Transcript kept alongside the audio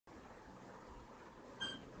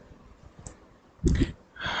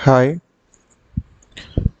Hi,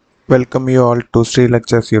 welcome you all to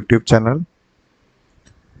SriLectures YouTube channel.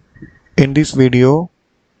 In this video,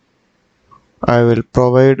 I will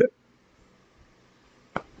provide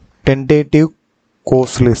tentative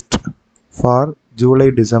course list for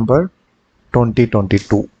July-December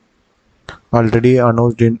 2022. Already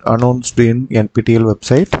announced in Nptel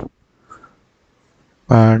website,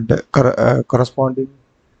 and corresponding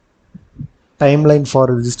timeline for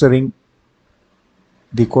registering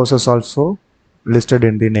the courses also listed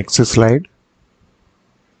in the next slide.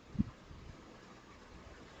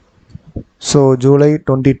 So July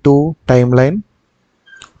 22 timeline.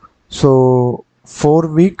 So 4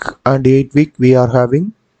 week and 8 week we are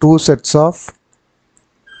having two sets of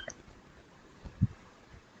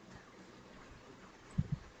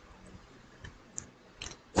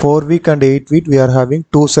 4 week and 8 week we are having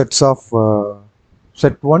two sets of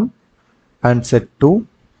set 1 and set 2,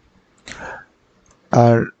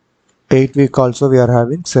 and 8 week also we are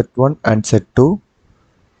having set 1 and set 2.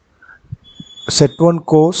 Set 1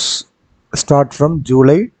 course start from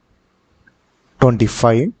July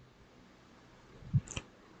 25.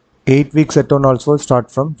 8 week set 1 also start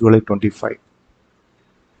from July 25,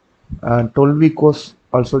 and 12 week course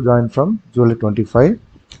also join from July 25.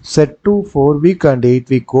 Set 2 4 week and 8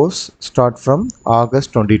 week course start from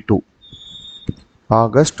August 22.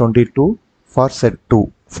 August 22 for set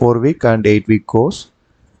 2 4 week and 8 week course.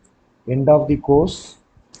 End of the course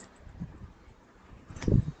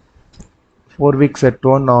 4 week set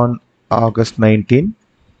 1 on August 19,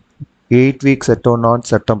 8 week set 1 on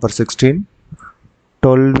September 16,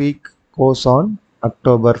 12-week course on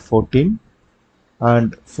October 14,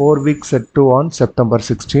 and 4 week set 2 on September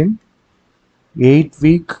 16,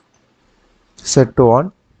 8-week set 2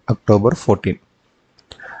 on October 14.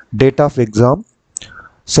 Date of exam: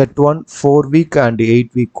 set 1 4-week and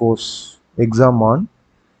 8-week course exam on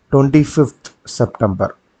 25th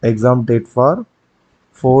September. Exam date for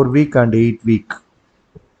 4-week and 8-week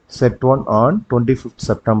set 1 on 25th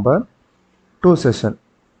September. 2 sessions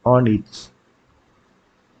on each.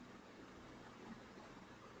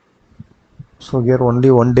 So here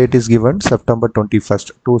only one date is given, September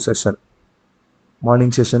 21st. 2 sessions.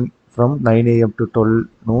 Morning session from 9 a.m. to 12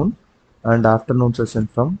 noon, and afternoon session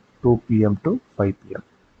from 2 p.m. to 5 p.m.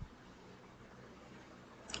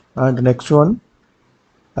 And next one,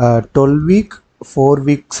 12-week,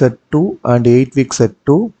 4-week set 2 and 8-week set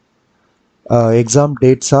 2. Exam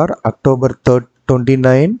dates are October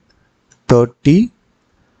 29, 30,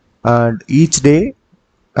 and each day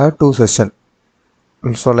 2 sessions.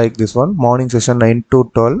 So like this one, morning session 9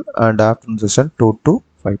 to 12 and afternoon session 2 to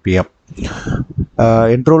 5 p.m.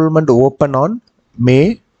 Enrollment open on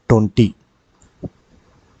May 20.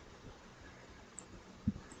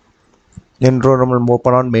 Enrollment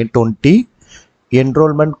open on May 20.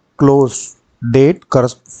 Enrollment close date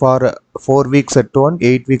for 4 week set 1,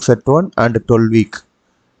 8-week set 1 and 12-week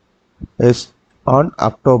is on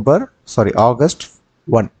August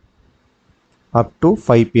 1 up to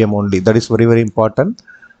 5 p.m. only. That is very important.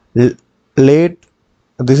 Late,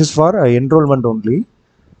 this is for enrollment only,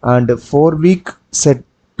 and 4-week set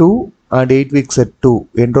 2 and 8-week set 2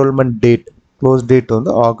 enrollment date close date on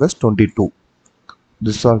the August 22.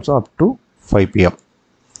 This is also up to 5 p.m.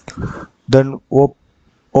 Then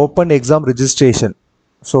open exam registration.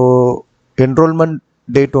 So enrollment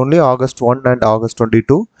date only August 1 and August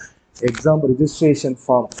 22. Exam registration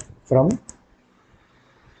form from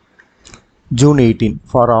June 18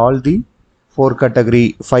 for all the 5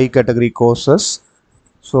 category courses.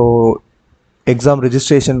 So exam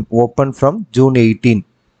registration open from June 18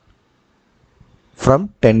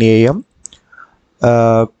 from 10 a.m.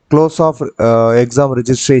 Close of exam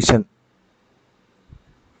registration.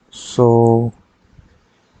 So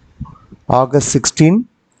August 16,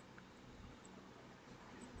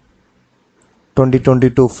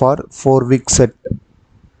 2022 for 4-week set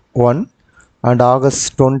 1 and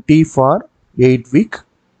August 20 for 8-week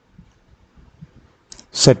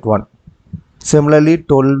set 1. Similarly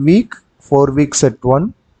 12-week, 4-week set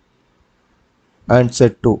 1 and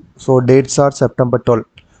set 2. So dates are September 12.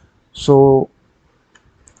 So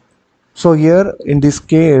here in this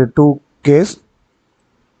case,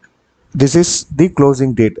 this is the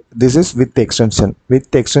closing date. This is with extension.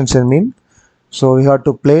 With extension mean, so we have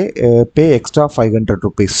to pay extra 500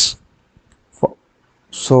 rupees.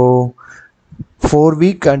 So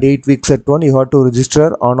 4-week and 8-week set 1 you have to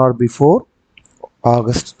register on or before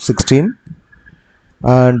August 16,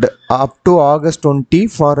 and up to August 20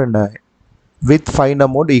 for with fine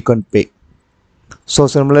amount you can pay. So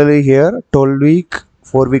similarly here 12-week,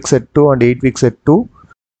 4-week set 2 and 8-week set 2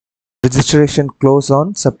 registration close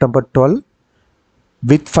on September 12,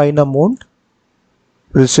 with fine amount.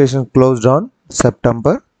 Registration closed on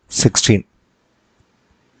September 16.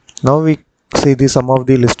 Now we see the some of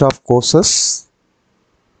the list of courses.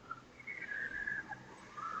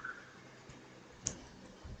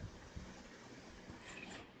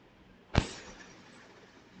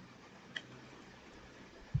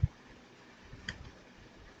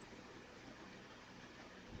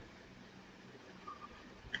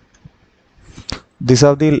 These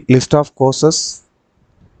are the list of courses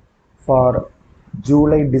for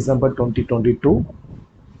July December 2022.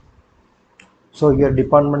 So here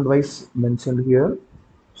department wise mentioned here.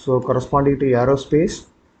 So corresponding to aerospace,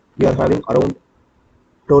 we are having around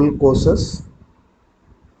 12 courses,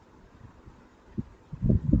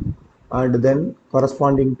 and then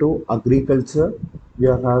corresponding to agriculture, we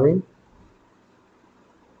are having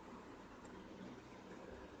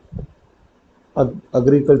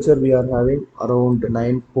agriculture we are having around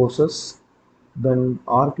 9 courses. Then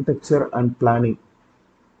architecture and planning,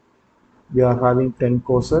 we are having 10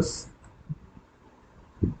 courses.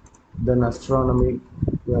 Then astronomy,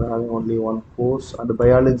 we are having only one course, and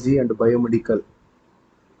biology and biomedical,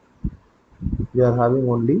 we are having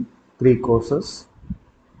only 3 courses.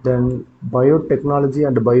 Then biotechnology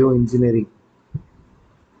and bioengineering,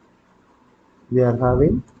 we are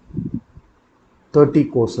having 30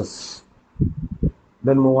 courses.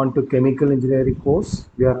 Then move on to chemical engineering course,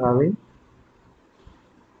 we are having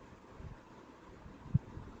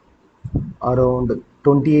around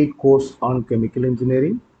 28 course on chemical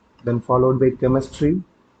engineering. Then followed by chemistry,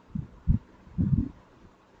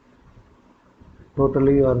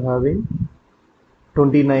 totally you are having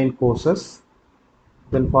 29 courses.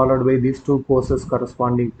 Then followed by these 2 courses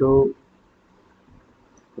corresponding to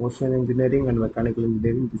ocean engineering and mechanical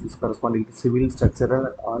engineering. This is corresponding to civil,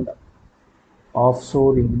 structural and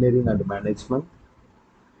offshore engineering and management,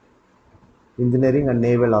 engineering and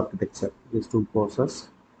naval architecture, these 2 courses.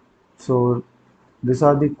 So these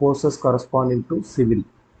are the courses corresponding to civil.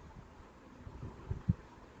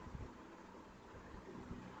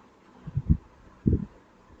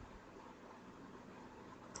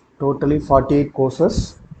 Totally 48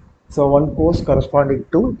 courses. So one course corresponding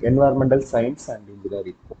to environmental science and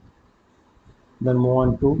engineering. Then move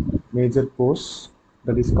on to major course,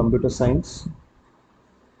 that is computer science.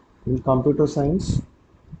 In computer science,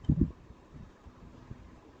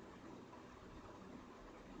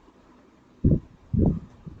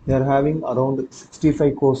 they are having around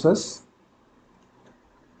 65 courses.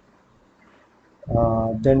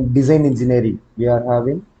 Then design engineering, we are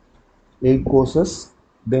having 8 courses.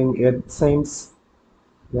 Then earth science,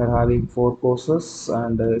 we are having 4 courses,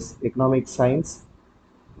 and economic science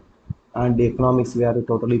and economics, we are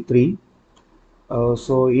totally 3.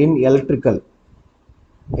 So in electrical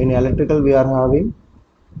we are having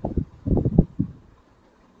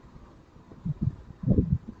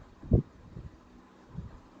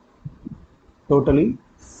totally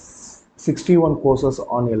 61 courses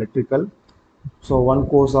on electrical. So one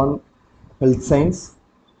course on health science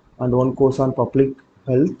and one course on public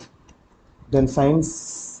health. Then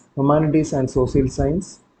science, humanities and social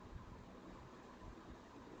science,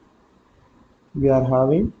 we are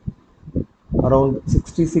having around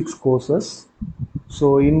 66 courses.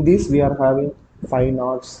 So in this we are having fine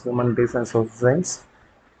arts, humanities and social science.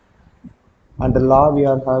 And the law we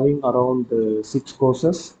are having around 6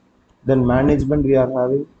 courses. Then management we are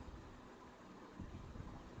having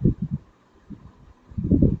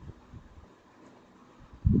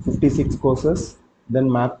 56 courses. Then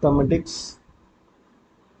mathematics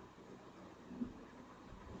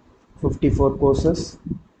 54 courses.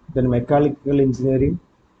 Then mechanical engineering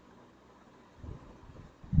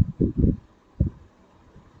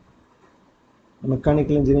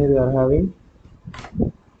we are having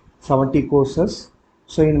 70 courses.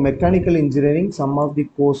 So in mechanical engineering, some of the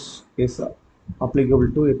course is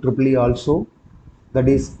applicable to a triple E also, that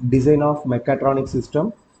is design of mechatronic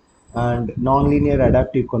system and nonlinear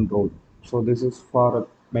adaptive control. So this is for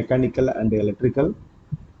mechanical and electrical.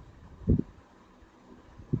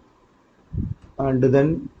 And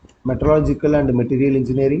then meteorological and material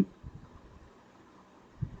engineering,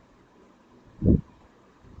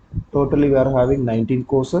 totally we are having 19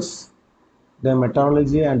 courses. Then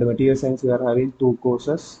meteorology and material science, we are having 2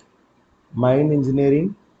 courses. Mine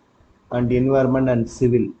engineering and environment and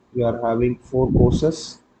civil, we are having 4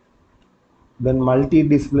 courses. Then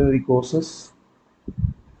multidisciplinary courses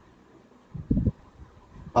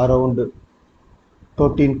around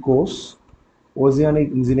 13 course.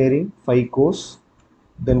 Oceanic engineering 5 course.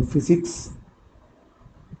 Then physics,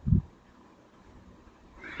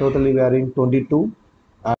 totally we are in 22.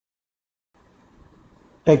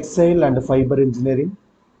 Textile and fiber engineering,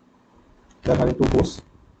 they are having two courses.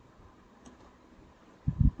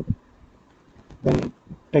 Then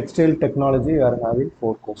textile technology are having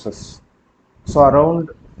four courses. So around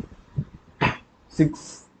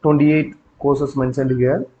 628 courses mentioned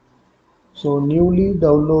here. So newly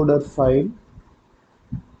downloaded file.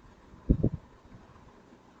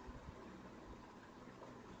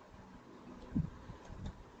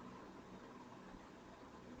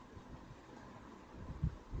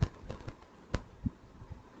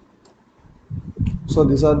 So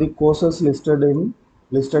these are the courses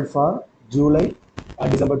listed for July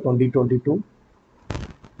and December 2022.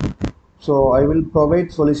 So I will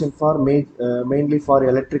provide solution for mainly for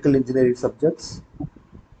electrical engineering subjects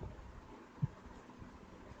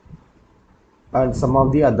and some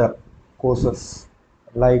of the other courses,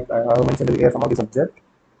 like I have mentioned here some of the subject.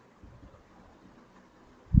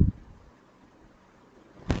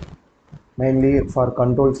 Mainly for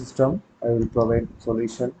control system, I will provide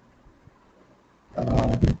solution.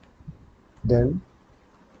 Uh, then,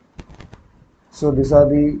 so these are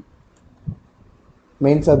the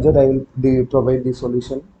main subject. I will provide the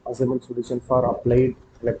solution, assignment solution for applied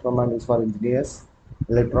electromagnetics for engineers,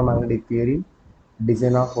 electromagnetic theory,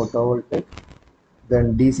 design of photovoltaic,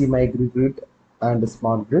 then DC microgrid and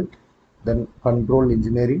smart grid, then control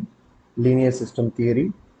engineering, linear system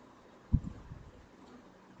theory,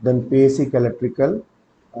 then basic electrical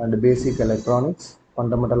and basic electronics,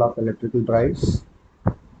 fundamental of electrical drives,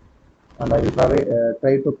 and I will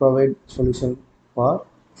try to provide solution for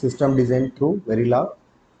system design through Verilog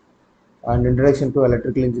and introduction to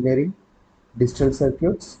electrical engineering, digital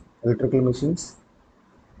circuits, electrical machines,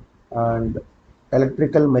 and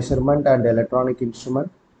electrical measurement and electronic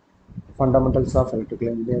instrument, fundamentals of electrical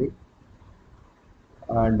engineering,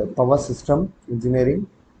 and power system engineering.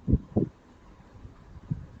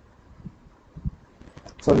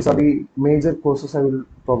 So these are the major courses I will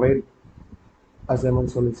provide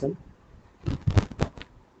assignment solution.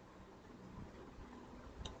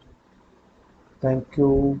 Thank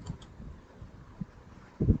you.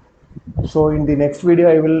 So in the next video,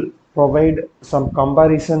 I will provide some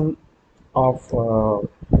comparison of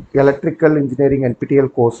electrical engineering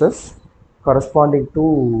Nptel courses corresponding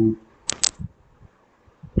to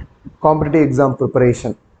competitive exam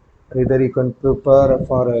preparation. Either you can prepare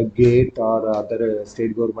for a GATE or other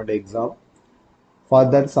state government exam. For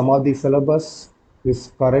that, some of the syllabus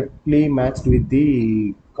is correctly matched with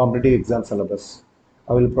the competitive exam syllabus.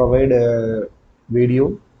 I will provide a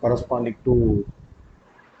video corresponding to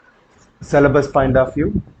syllabus point of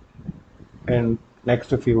view in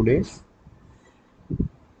next few days.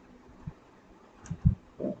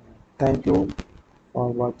 Thank you for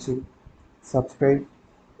watching. Subscribe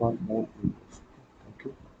for more videos.